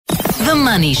The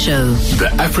Money Show. The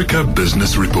Africa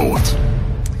Business Report.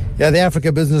 Yeah, the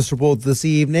Africa Business Report this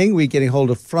evening. We're getting hold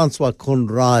of Francois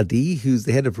Conradie, who's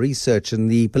the head of research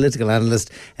and the political analyst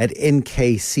at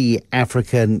NKC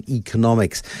African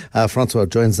Economics. Francois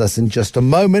joins us in just a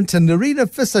moment. And Nerina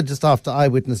Visser, just after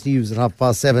Eyewitness News at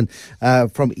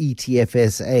 7:30 from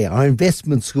ETFSA, our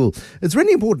investment school. It's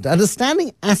really important,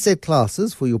 understanding asset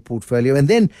classes for your portfolio and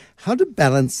then how to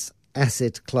balance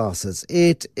asset classes.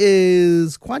 It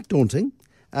is quite daunting.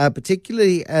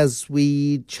 Particularly as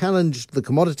we challenged the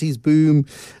commodities boom,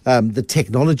 the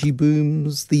technology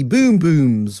booms, the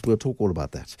booms. We'll talk all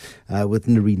about that with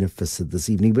Nerina Visser this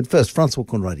evening. But first, Francois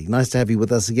Conradie, nice to have you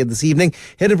with us again this evening.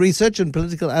 Head of Research and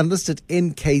Political Analyst at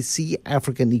NKC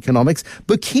African Economics.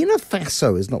 Burkina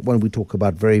Faso is not one we talk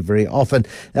about very, very often.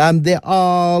 There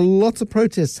are lots of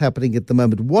protests happening at the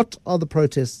moment. What are the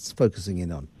protests focusing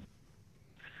in on?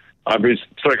 Bruce,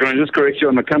 sorry, can I just correct you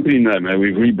on the company name?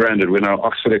 We've rebranded. We're now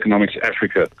Oxford Economics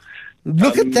Africa.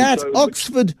 Look at that,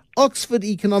 Oxford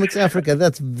Economics Africa.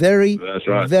 That's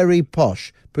right. Very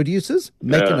posh. Producers,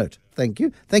 make a note. Thank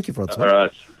you. Thank you, Francois. All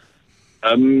right.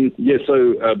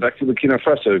 So back to Burkina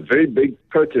Faso. Very big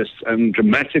protests and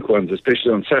dramatic ones,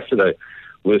 especially on Saturday,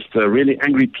 with really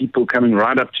angry people coming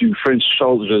right up to French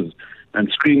soldiers and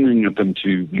screaming at them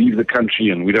to leave the country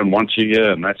and we don't want you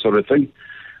here and that sort of thing.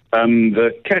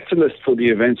 The catalyst for the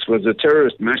events was a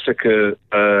terrorist massacre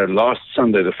last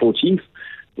Sunday, the 14th,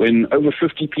 when over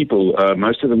 50 people,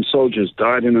 most of them soldiers,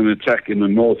 died in an attack in the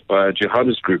north by a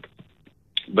jihadist group.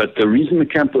 But the reason the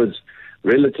camp was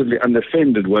relatively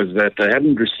undefended was that they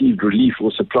hadn't received relief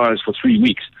or supplies for 3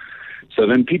 weeks. So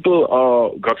then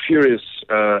people got furious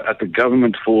at the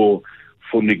government for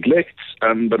neglect,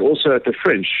 but also at the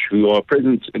French, who are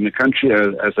present in the country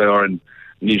as they are in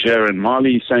Niger and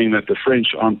Mali, saying that the French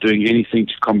aren't doing anything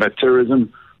to combat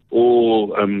terrorism,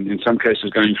 or in some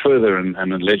cases going further and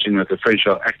alleging that the French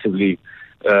are actively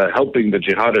helping the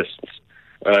jihadists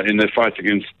in their fight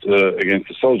against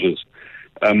the soldiers.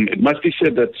 It must be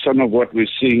said that some of what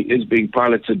we're seeing is being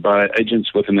piloted by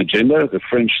agents with an agenda. The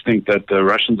French think that the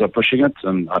Russians are pushing it,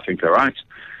 and I think they're right.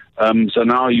 So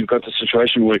now you've got the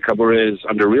situation where Kabore is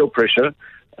under real pressure,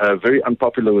 very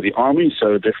unpopular with the army,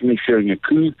 so definitely fearing a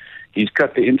coup. He's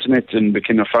cut the internet in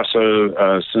Burkina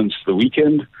Faso since the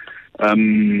weekend.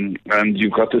 And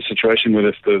you've got the situation where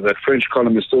that French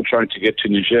column is still trying to get to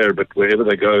Niger, but wherever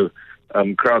they go,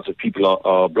 crowds of people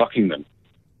are blocking them.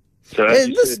 So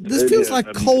this feels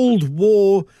like Cold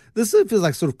War. This feels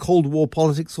like sort of Cold War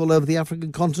politics all over the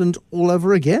African continent all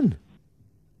over again.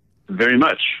 Very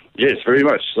much. Yes, very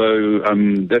much. So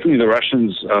definitely the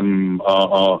Russians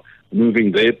are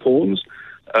moving their pawns.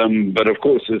 But of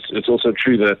course, it's also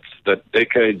true that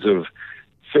decades of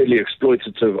fairly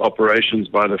exploitative operations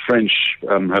by the French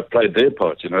have played their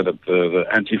part. You know, that the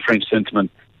anti-French sentiment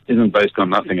isn't based on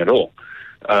nothing at all.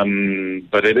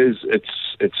 But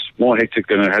it's more hectic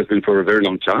than it has been for a very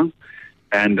long time.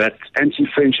 And that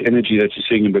anti-French energy that you're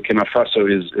seeing in Burkina Faso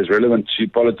is relevant to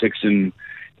politics in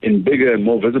bigger and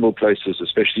more visible places,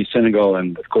 especially Senegal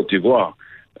and Côte d'Ivoire,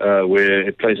 where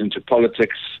it plays into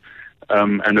politics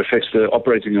and affects the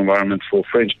operating environment for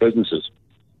French businesses.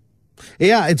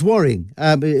 Yeah, it's worrying.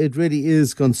 It really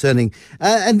is concerning.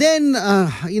 And then,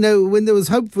 when there was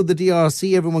hope for the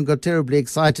DRC, everyone got terribly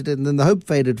excited, and then the hope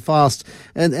faded fast.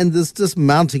 And there's just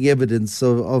mounting evidence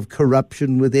of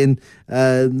corruption within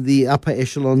the upper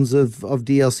echelons of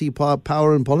DRC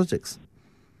power and politics.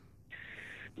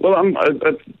 Well,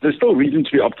 there's still reason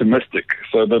to be optimistic.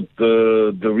 So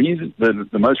the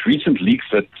most recent leaks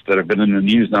that have been in the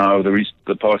news now over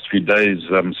the past few days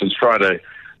since Friday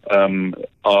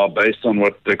are based on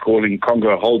what they're calling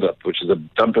Congo holdup, which is a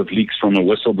dump of leaks from a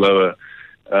whistleblower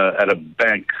at a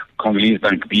bank, Congolese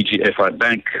bank, BGFI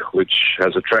Bank, which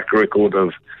has a track record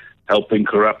of helping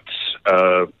corrupt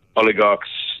oligarchs,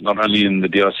 not only in the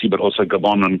DRC but also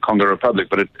Gabon and Congo Republic.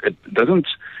 But it doesn't.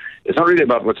 It's not really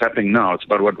about what's happening now. It's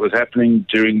about what was happening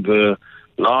during the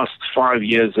last 5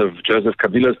 years of Joseph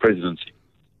Kabila's presidency,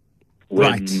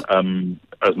 when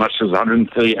as much as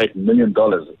 $138 million.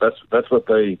 That's what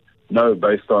they know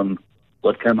based on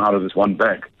what came out of this one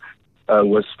bank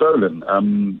was stolen.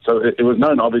 So it was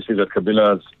known, obviously, that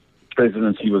Kabila's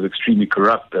presidency was extremely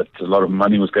corrupt, that a lot of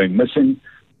money was going missing,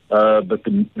 but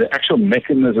the actual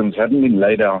mechanisms hadn't been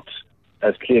laid out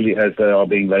as clearly as they are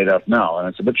being laid out now. And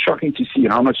it's a bit shocking to see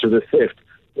how much of the theft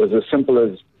was as simple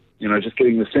as, just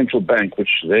getting the central bank,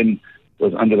 which then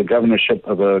was under the governorship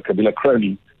of a Kabila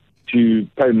crony, to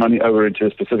pay money over into a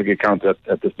specific account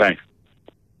at this bank.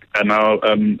 And now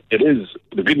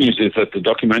the good news is that the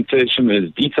documentation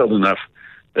is detailed enough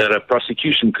that a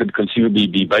prosecution could conceivably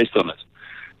be based on it.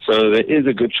 So there is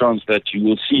a good chance that you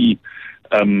will see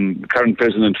current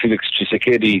President Felix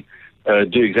Tshisekedi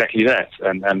do exactly that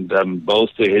and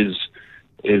bolster his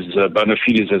bona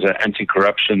fides as an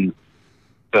anti-corruption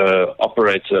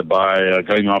operator by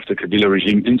going after Kabila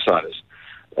regime insiders.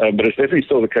 But it's definitely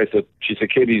still the case that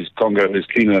Tshisekedi's Congo is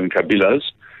cleaner than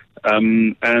Kabila's.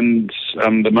 And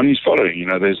the money's following. You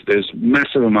know, there's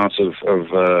massive amounts of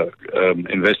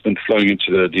investment flowing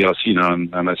into the DRC now,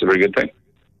 and that's a very good thing.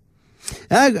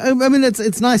 I mean,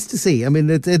 it's nice to see. I mean,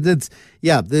 it's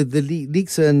the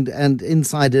leaks and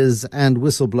insiders and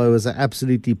whistleblowers are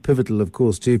absolutely pivotal, of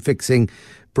course, to fixing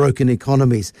broken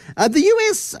economies. The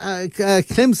US,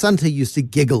 Clem Sunter used to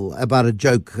giggle about a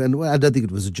joke, and I don't think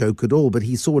it was a joke at all, but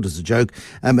he saw it as a joke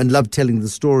and loved telling the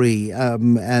story,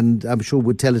 and I'm sure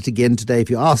would tell it again today if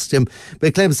you asked him.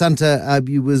 But Clem Sunter,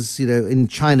 he was in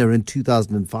China in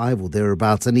 2005 or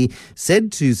thereabouts, and he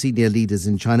said to senior leaders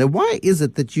in China, why is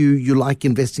it that you like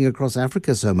investing across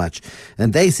Africa so much?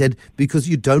 And they said, because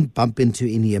you don't bump into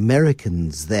any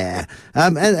Americans there.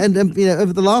 And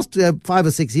over the last 5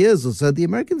 or 6 years or so, the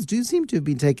Americans do seem to have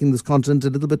been taking this continent a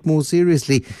little bit more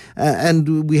seriously.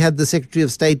 And we had the Secretary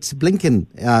of State Blinken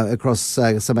across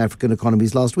some African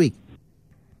economies last week.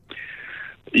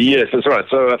 Yes, that's right.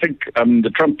 So I think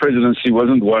the Trump presidency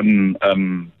wasn't one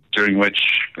during which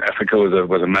Africa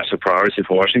was a massive priority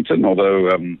for Washington,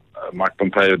 although Mike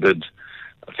Pompeo did.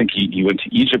 I think he went to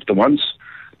Egypt once.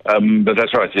 But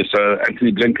that's right. Yes,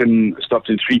 Anthony Blinken stopped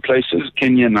in 3 places: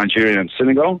 Kenya, Nigeria, and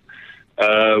Senegal,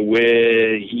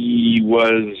 where he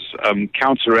was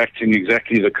counteracting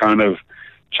exactly the kind of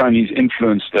Chinese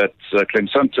influence that Clem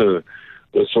Sunter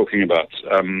was talking about.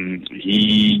 When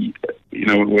he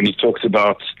talks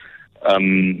about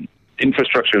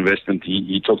infrastructure investment,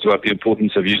 he talks about the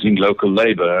importance of using local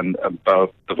labor and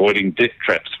about avoiding debt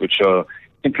traps, which are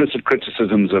implicit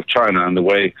criticisms of China and the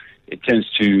way it tends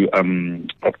to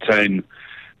obtain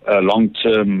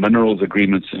long-term minerals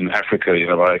agreements in Africa,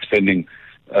 by extending,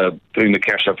 putting the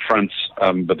cash up front,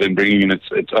 but then bringing in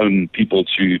its own people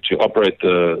to operate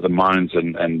the mines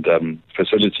and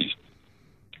facilities.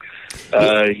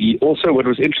 He also, what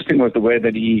was interesting was the way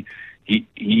that he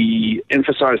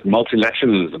emphasized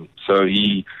multilateralism. So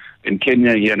in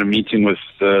Kenya, he had a meeting with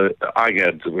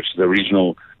IGAD, which is the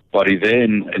regional body there,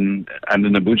 and in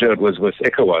Abuja it was with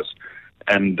ECOWAS.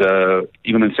 And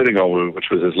even in Senegal, which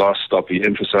was his last stop, he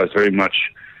emphasized very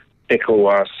much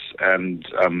ECOWAS and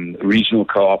regional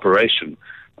cooperation.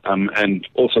 And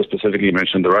also specifically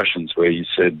mentioned the Russians, where he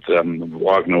said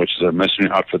Wagner, which is a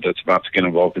mercenary outfit that's about to get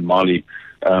involved in Mali,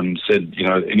 said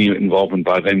any involvement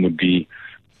by them would be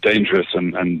dangerous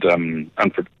and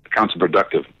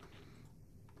counterproductive.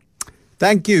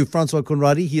 Thank you, Francois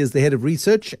Conradie. He is the head of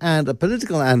research and a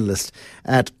political analyst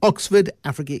at Oxford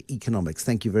Africa Economics.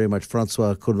 Thank you very much,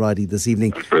 Francois Conradie, this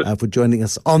evening for joining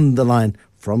us on the line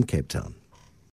from Cape Town.